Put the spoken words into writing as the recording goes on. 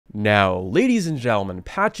Now, ladies and gentlemen,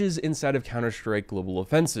 patches inside of Counter-Strike Global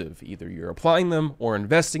Offensive, either you're applying them or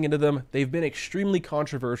investing into them, they've been extremely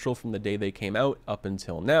controversial from the day they came out up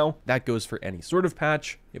until now. That goes for any sort of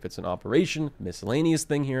patch, if it's an operation, miscellaneous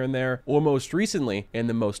thing here and there, or most recently, and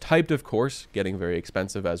the most hyped of course, getting very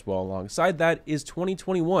expensive as well alongside that, is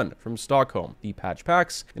 2021 from Stockholm, the patch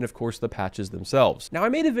packs, and of course the patches themselves. Now I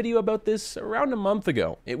made a video about this around a month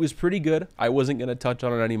ago. It was pretty good. I wasn't going to touch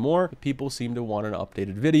on it anymore, but people seem to want an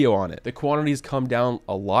updated video on it. The quantities come down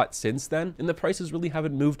a lot since then, and the prices really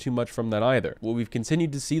haven't moved too much from that either. What we've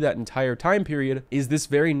continued to see that entire time period is this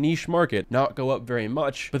very niche market not go up very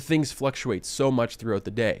much, but things fluctuate so much throughout the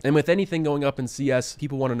day. And with anything going up in CS,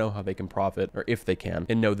 people want to know how they can profit, or if they can,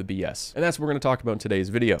 and know the BS. And that's what we're going to talk about in today's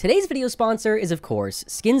video. Today's video sponsor is, of course,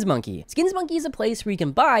 SkinsMonkey. SkinsMonkey is a place where you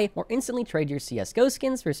can buy or instantly trade your CSGO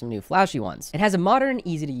skins for some new flashy ones. It has a modern and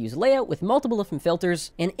easy to use layout with multiple different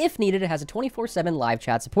filters, and if needed, it has a 24/7 live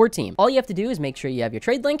chat support team. All you have to do is make sure you have your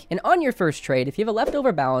trade link, and on your first trade, if you have a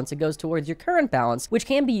leftover balance, it goes towards your current balance, which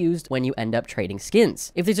can be used when you end up trading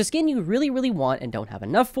skins. If there's a skin you really want and don't have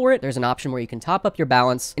enough for it, there's an option where you can top up your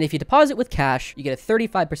balance, and if you deposit with cash, you get a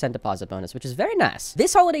 35% deposit bonus, which is very nice.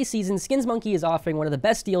 This holiday season, SkinsMonkey is offering one of the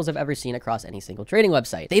best deals I've ever seen across any single trading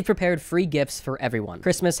website. They've prepared free gifts for everyone.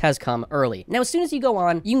 Christmas has come early. Now, as soon as you go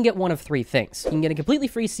on, you can get one of three things. You can get a completely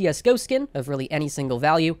free CSGO skin of really any single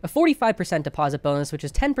value, a 45% deposit bonus, which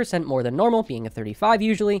is 10% more than normal, being a 35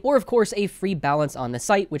 usually, or of course a free balance on the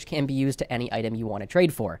site, which can be used to any item you want to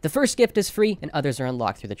trade for. The first gift is free, and others are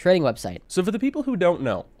unlocked through the trading website. So for the people who don't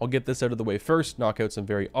know, I'll get this out of the way first, knock out some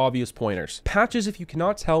very obvious pointers. Patches, if you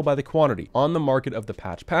cannot tell by the quantity on the market of the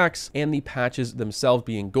patch packs, and the patches themselves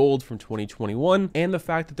being gold from 2021, and the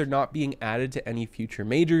fact that they're not being added to any future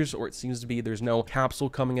majors, or it seems to be there's no capsule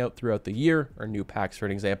coming out throughout the year, or new packs for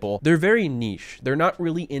an example, they're very niche. They're not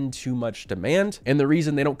really in too much demand, and the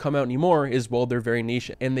reason they don't come out anymore is, well, they're very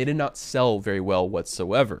niche, and they did not sell very well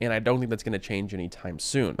whatsoever, and I don't think that's going to change anytime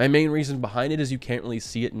soon. My main reason behind it is you can't really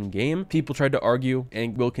see it in game. People tried to argue,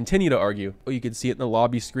 and will continue to argue, oh, you can see it in the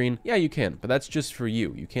lobby screen. Yeah, you can, but that's just for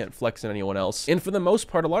you. You can't flex on anyone else, and for the most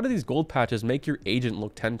part, a lot of these gold patches make your agent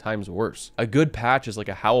look 10 times worse. A good patch is like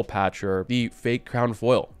a Howl patch or the fake crown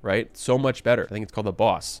foil, right? So much better. I think it's called the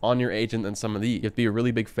boss on your agent than some of these. You have to be a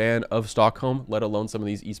really big fan of Stockholm, let alone some of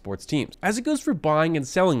these esports teams. As it goes for buying and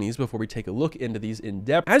selling these, before we take a look into these in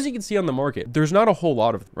depth, as you can see on the market, there's not a whole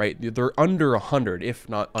lot of them, right? They're under 100, if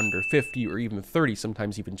not under 50 or even 30,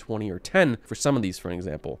 sometimes even 20 or 10 for some of these, for an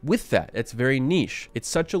example. With that, it's very niche. It's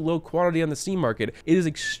such a low quantity on the Steam market. It is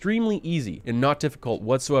extremely easy and not difficult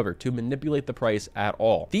whatsoever to manipulate the price at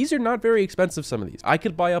all. These are not very expensive, some of these. I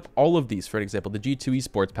could buy up all of these, for an example, the G2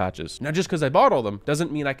 esports patches. Now, just because I bought all of them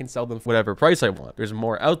doesn't mean I can sell them for whatever price I want. There's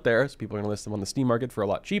more out there, so people are going to list them on the Steam market for a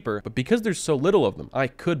lot cheaper, but because there's so little of them, I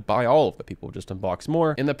could buy all of them. People will just unbox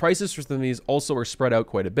more, and the prices for some of these also are spread out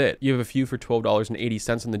quite a bit. You have a few for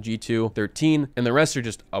 $12.80 on the G2, 13, and the rest are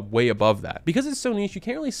just way above that. Because it's so niche, you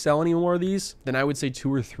can't really sell any more of these, then I would say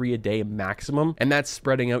 2 or 3 a day maximum, and that's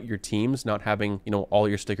spreading out your teams, not having, you know, all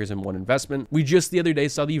your stickers in one investment. We just the other day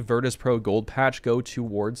saw the Virtus Pro Gold patch go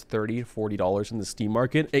towards $30 to $40 in the Steam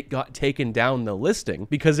market. It got taken down the listing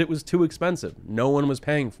because it was too expensive. No one was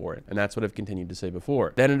paying for it, and that's what I've continued to say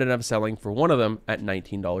before. Then ended up selling for one of them at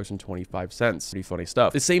 $19.25. Pretty funny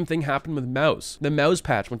stuff. The same thing happened with Mouse. The Mouse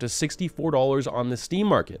patch went to $64 on the Steam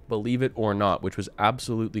market, believe it or not, which was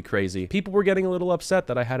absolutely crazy. People were getting a little upset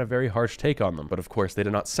that I had a very harsh take on them, but of course they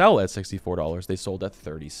did not sell at $64. They sold at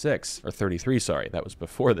 36 or 33, sorry, that was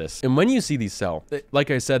before this. And when you see these sell,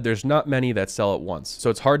 like I said, there's not many that sell at once, so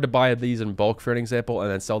it's hard to buy these in bulk, for an example,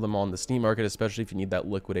 and then sell them on the Steam market, especially if you need that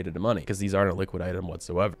liquidated money, because these aren't a liquid item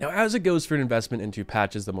whatsoever. Now, as it goes for an investment into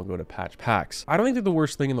patches, then we'll go to patch packs. I don't think they're the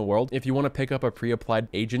worst thing in the world. If you want to pick up a pre-applied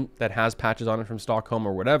agent that has patches on it from Stockholm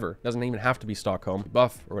or whatever, doesn't even have to be Stockholm,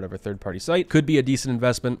 Buff or whatever third-party site, could be a decent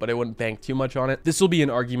investment, but I wouldn't bank too much on it. This will be an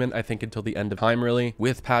argument, I think, until the end of time, really,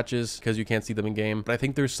 with patches, because you can't see them in game, but I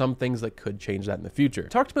think there's some things that could change that in the future.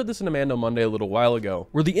 Talked about this in Amando Monday a little while ago,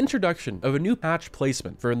 where the introduction of a new patch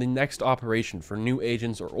placement for the next operation for new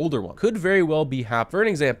agents or older ones could very well be happening. For an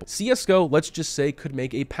example, CSGO, let's just say, could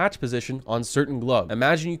make a patch position on certain gloves.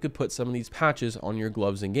 Imagine you could put some of these patches on your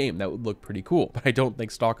gloves in game. That would look pretty cool, but I don't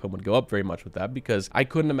think Stockholm would go up very much with that, because I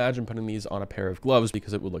couldn't imagine putting these on a pair of gloves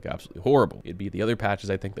because it would look absolutely horrible. It'd be the other patches,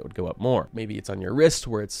 I think, that would go up more. Maybe it's on your wrist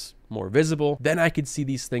where it's more visible, then I could see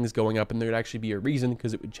these things going up, and there would actually be a reason,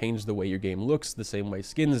 because it would change the way your game looks the same way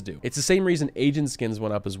skins do. It's the same reason agent skins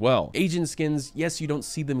went up as well. Agent skins, yes, you don't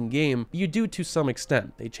see them in game, but you do to some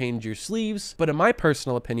extent. They change your sleeves, but in my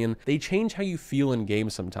personal opinion, they change how you feel in game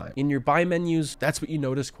sometimes. In your buy menus, that's what you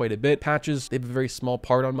notice quite a bit. Patches, they have a very small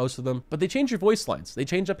part on most of them, but they change your voice lines. They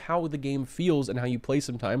change up how the game feels and how you play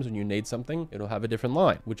sometimes. When you nade something, it'll have a different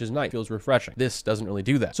line, which is nice. Feels refreshing. This doesn't really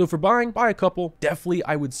do that. So for buying, buy a couple. Definitely,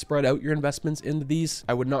 I would spread out your investments into these.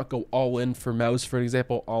 I would not go all in for mouse, for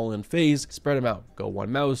example, all in phase. Spread them out. Go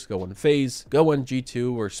one mouse, go one phase, go one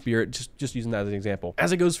G2 or Spirit, just using that as an example.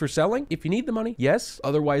 As it goes for selling, if you need the money, yes.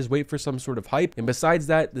 Otherwise, wait for some sort of hype. And besides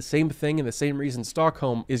that, the same thing and the same reason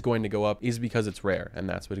Stockholm is going to go up is because it's rare, and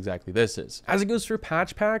that's what exactly this is. As it goes for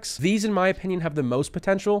patch packs, these in my opinion have the most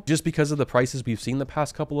potential just because of the prices we've seen the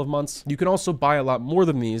past couple of months. You can also buy a lot more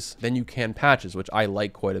than these than you can patches, which I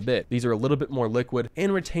like quite a bit. These are a little bit more liquid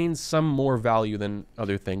and retain some more value than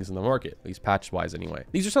other things in the market, at least patch wise anyway.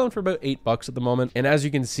 These are selling for about $8 at the moment, and as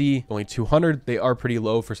you can see, only 200. They are pretty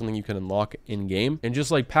low for something you can unlock in game. And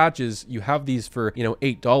just like patches, you have these for, you know,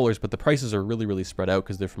 $8, but the prices are really spread out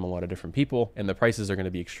because they're from a lot of different people, and the prices are going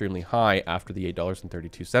to be extremely high after the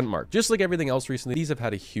 $8.32 mark. Just like everything else recently, these have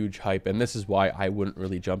had a huge hype, and this is why I wouldn't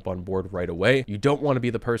really jump on board right away. You don't want to be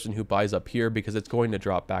the person who buys up here because it's going to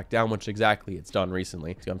drop back down, which exactly it's done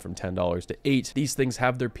recently. It's gone from $10 to $8. These things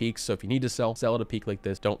have their peaks, so if you need to sell at a peak like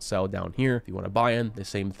this. Don't sell down here. If you want to buy in, the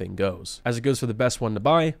same thing goes. As it goes for the best one to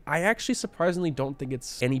buy, I actually surprisingly don't think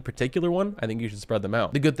it's any particular one. I think you should spread them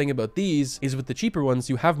out. The good thing about these is with the cheaper ones,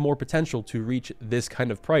 you have more potential to reach this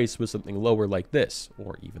kind of price with something lower like this,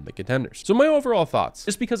 or even the contenders. So my overall thoughts,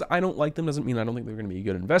 just because I don't like them doesn't mean I don't think they're going to be a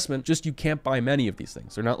good investment. Just you can't buy many of these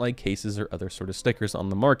things. They're not like cases or other sort of stickers on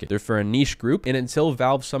the market. They're for a niche group, and until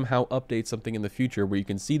Valve somehow updates something in the future where you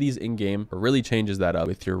can see these in game or really changes that up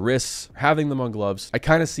with your wrists, having them on gloves, I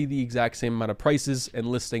kind of see the exact same amount of prices and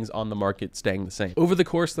listings on the market staying the same. Over the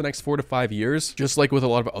course of the next 4 to 5 years, just like with a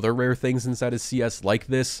lot of other rare things inside of CS like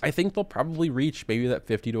this, I think they'll probably reach maybe that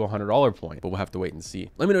 $50 to $100 point, but we'll have to wait and see.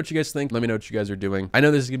 Let me know what you guys think. Let me know what you guys are doing. I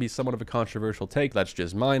know this is going to be somewhat of a controversial take. That's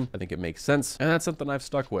just mine. I think it makes sense, and that's something I've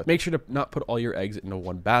stuck with. Make sure to not put all your eggs into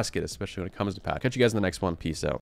one basket, especially when it comes to patch. Catch you guys in the next one. Peace out.